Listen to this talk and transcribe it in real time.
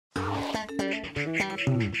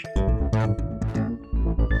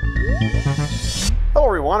Hello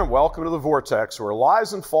everyone, and welcome to the Vortex, where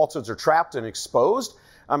lies and falsehoods are trapped and exposed.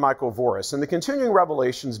 I'm Michael Voris. In the continuing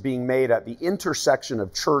revelations being made at the intersection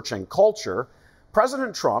of church and culture,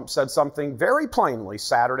 President Trump said something very plainly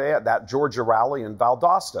Saturday at that Georgia rally in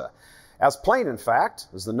Valdosta. As plain, in fact,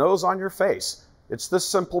 as the nose on your face. It's this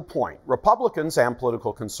simple point. Republicans and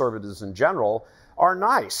political conservatives in general are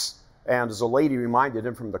nice. And as a lady reminded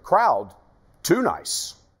him from the crowd, too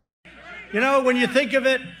nice. You know, when you think of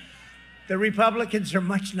it, the Republicans are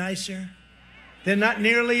much nicer. They're not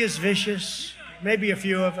nearly as vicious. Maybe a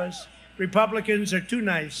few of us. Republicans are too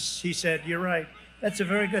nice, he said. You're right. That's a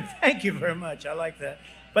very good, thank you very much. I like that.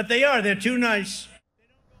 But they're too nice.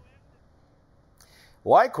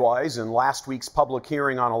 Likewise, in last week's public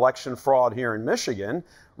hearing on election fraud here in Michigan,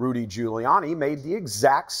 Rudy Giuliani made the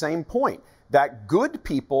exact same point, that good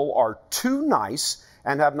people are too nice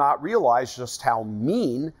and have not realized just how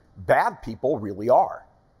mean bad people really are.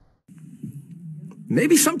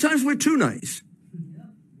 Maybe sometimes we're too nice.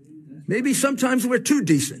 Maybe sometimes we're too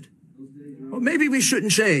decent. Or maybe we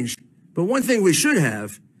shouldn't change. But one thing we should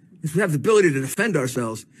have is we have the ability to defend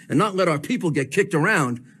ourselves and not let our people get kicked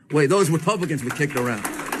around the way those Republicans were kicked around.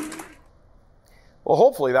 Well,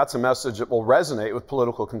 hopefully that's a message that will resonate with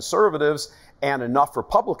political conservatives and enough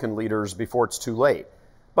Republican leaders before it's too late.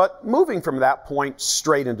 But moving from that point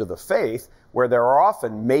straight into the faith, where there are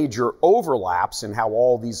often major overlaps in how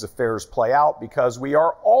all these affairs play out, because we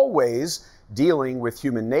are always dealing with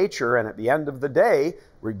human nature, and at the end of the day,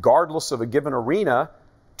 regardless of a given arena,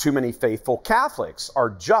 too many faithful Catholics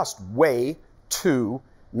are just way too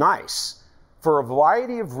nice. For a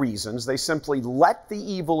variety of reasons, they simply let the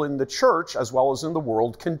evil in the church as well as in the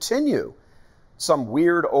world continue. Some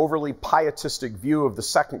weird, overly pietistic view of the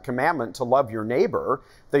second commandment to love your neighbor,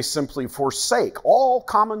 they simply forsake all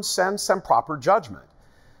common sense and proper judgment.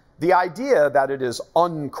 The idea that it is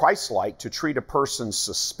un-Christ-like to treat a person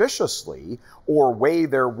suspiciously or weigh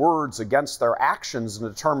their words against their actions and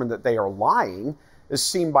determine that they are lying is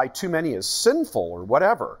seen by too many as sinful or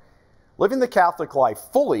whatever. Living the Catholic life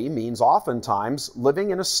fully means oftentimes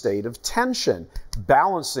living in a state of tension,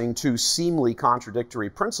 balancing two seemingly contradictory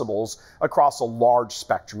principles across a large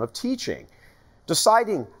spectrum of teaching.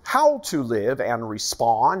 Deciding how to live and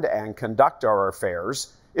respond and conduct our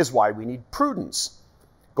affairs is why we need prudence.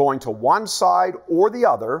 Going to one side or the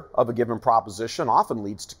other of a given proposition often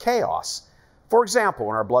leads to chaos. For example,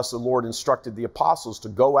 when our blessed Lord instructed the apostles to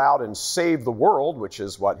go out and save the world, which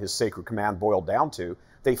is what his sacred command boiled down to,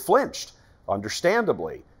 they flinched,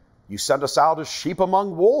 understandably. You sent us out as sheep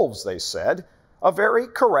among wolves, they said. A very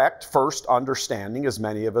correct first understanding, as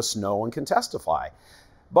many of us know and can testify.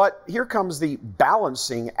 But here comes the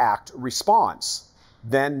balancing act response.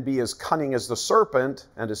 Then be as cunning as the serpent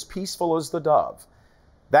and as peaceful as the dove.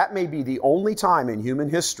 That may be the only time in human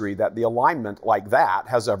history that the alignment like that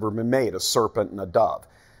has ever been made, a serpent and a dove.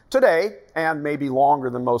 Today, and maybe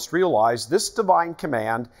longer than most realize, this divine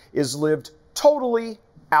command is lived totally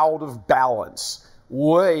out of balance.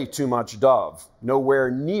 Way too much dove, nowhere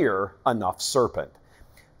near enough serpent.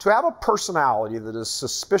 To have a personality that is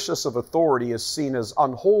suspicious of authority is seen as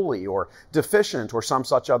unholy or deficient or some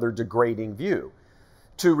such other degrading view.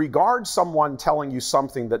 To regard someone telling you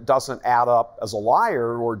something that doesn't add up as a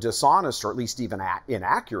liar or dishonest or at least even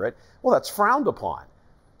inaccurate, well, that's frowned upon.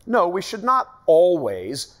 No, we should not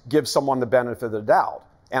always give someone the benefit of the doubt,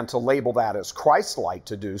 and to label that as Christ-like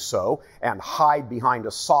to do so and hide behind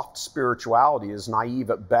a soft spirituality is naive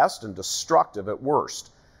at best and destructive at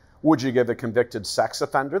worst. Would you give a convicted sex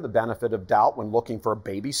offender the benefit of doubt when looking for a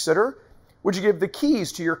babysitter? Would you give the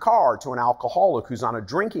keys to your car to an alcoholic who's on a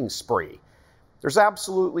drinking spree? There's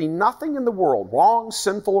absolutely nothing in the world, wrong,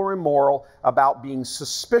 sinful, or immoral, about being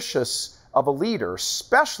suspicious of a leader,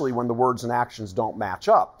 especially when the words and actions don't match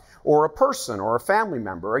up, or a person or a family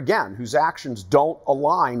member, again, whose actions don't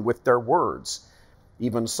align with their words.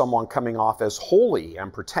 Even someone coming off as holy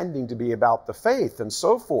and pretending to be about the faith and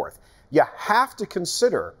so forth. You have to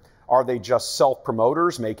consider, are they just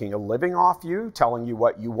self-promoters making a living off you, telling you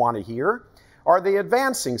what you want to hear? Are they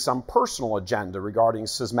advancing some personal agenda regarding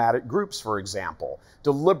schismatic groups, for example,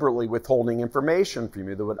 deliberately withholding information from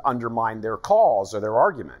you that would undermine their cause or their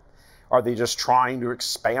argument? Are they just trying to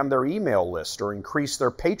expand their email list or increase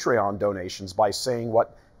their Patreon donations by saying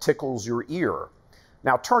what tickles your ear?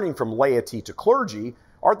 Now, turning from laity to clergy,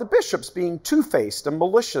 are the bishops being two-faced and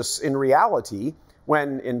malicious in reality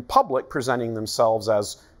when in public presenting themselves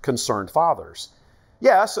as concerned fathers?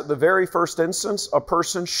 Yes, at the very first instance, a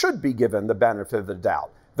person should be given the benefit of the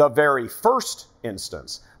doubt. The very first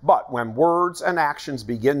instance. But when words and actions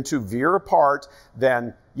begin to veer apart,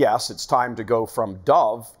 then Yes, it's time to go from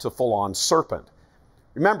dove to full-on serpent.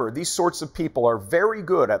 Remember, these sorts of people are very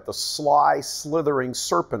good at the sly, slithering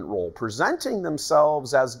serpent role, presenting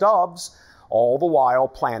themselves as doves, all the while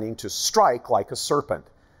planning to strike like a serpent.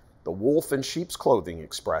 The wolf in sheep's clothing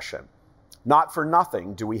expression. Not for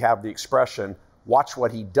nothing do we have the expression, watch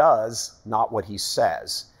what he does, not what he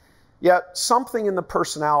says. Yet something in the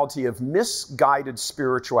personality of misguided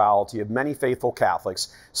spirituality of many faithful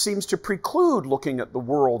Catholics seems to preclude looking at the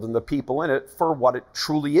world and the people in it for what it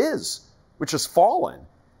truly is, which is fallen.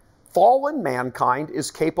 Fallen mankind is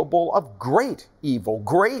capable of great evil,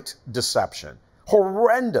 great deception,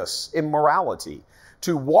 horrendous immorality.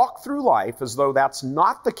 To walk through life as though that's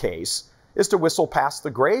not the case is to whistle past the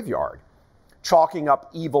graveyard. Chalking up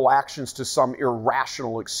evil actions to some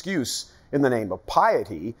irrational excuse in the name of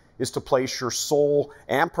piety is to place your soul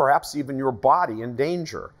and perhaps even your body in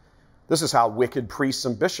danger. This is how wicked priests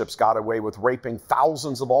and bishops got away with raping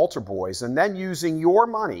thousands of altar boys and then using your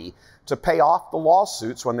money to pay off the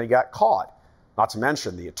lawsuits when they got caught, not to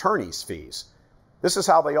mention the attorney's fees. This is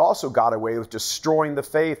how they also got away with destroying the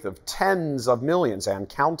faith of tens of millions and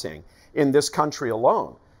counting in this country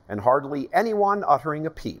alone, and hardly anyone uttering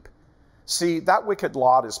a peep. See, that wicked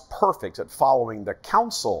lot is perfect at following the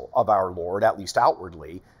counsel of our Lord, at least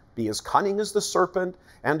outwardly, be as cunning as the serpent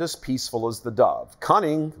and as peaceful as the dove.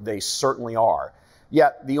 Cunning, they certainly are.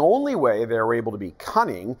 Yet the only way they're able to be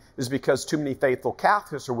cunning is because too many faithful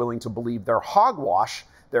Catholics are willing to believe their hogwash,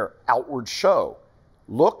 their outward show.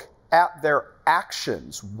 Look at their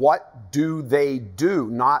actions. What do they do,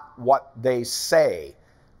 not what they say?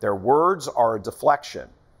 Their words are a deflection.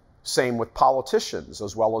 Same with politicians,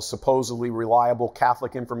 as well as supposedly reliable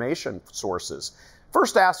Catholic information sources.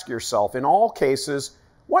 First ask yourself, in all cases,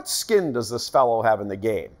 what skin does this fellow have in the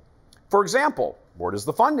game? For example, where does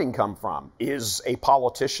the funding come from? Is a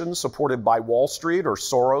politician supported by Wall Street or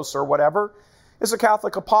Soros or whatever? Is a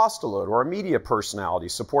Catholic apostolate or a media personality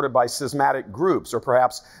supported by schismatic groups or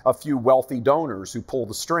perhaps a few wealthy donors who pull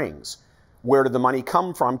the strings? Where did the money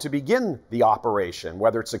come from to begin the operation,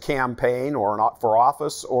 whether it's a campaign or an for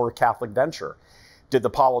office or a Catholic venture? Did the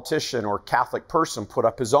politician or Catholic person put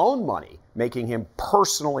up his own money, making him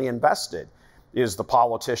personally invested? Is the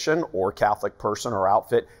politician or Catholic person or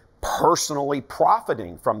outfit personally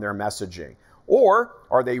profiting from their messaging? Or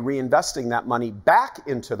are they reinvesting that money back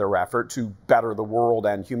into their effort to better the world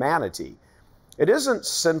and humanity? It isn't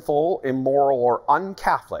sinful, immoral, or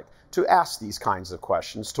un-Catholic to ask these kinds of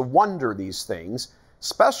questions, to wonder these things,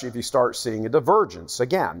 especially if you start seeing a divergence,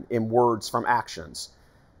 again, in words from actions.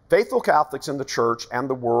 Faithful Catholics in the Church and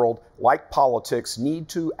the world, like politics, need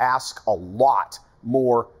to ask a lot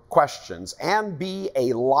more questions and be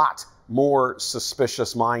a lot more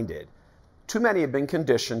suspicious-minded. Too many have been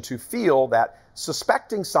conditioned to feel that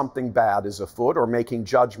suspecting something bad is afoot or making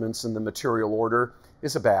judgments in the material order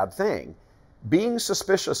is a bad thing. Being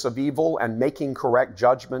suspicious of evil and making correct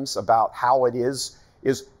judgments about how it is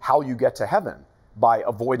how you get to heaven, by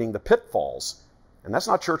avoiding the pitfalls. And that's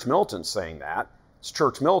not Church Militant saying that. It's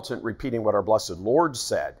Church Militant repeating what our blessed Lord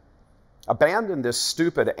said. Abandon this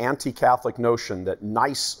stupid anti-Catholic notion that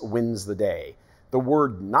nice wins the day. The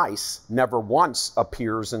word nice never once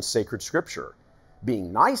appears in sacred scripture.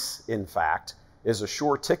 Being nice, in fact, is a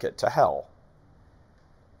sure ticket to hell.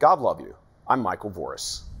 God love you. I'm Michael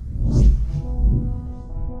Voris.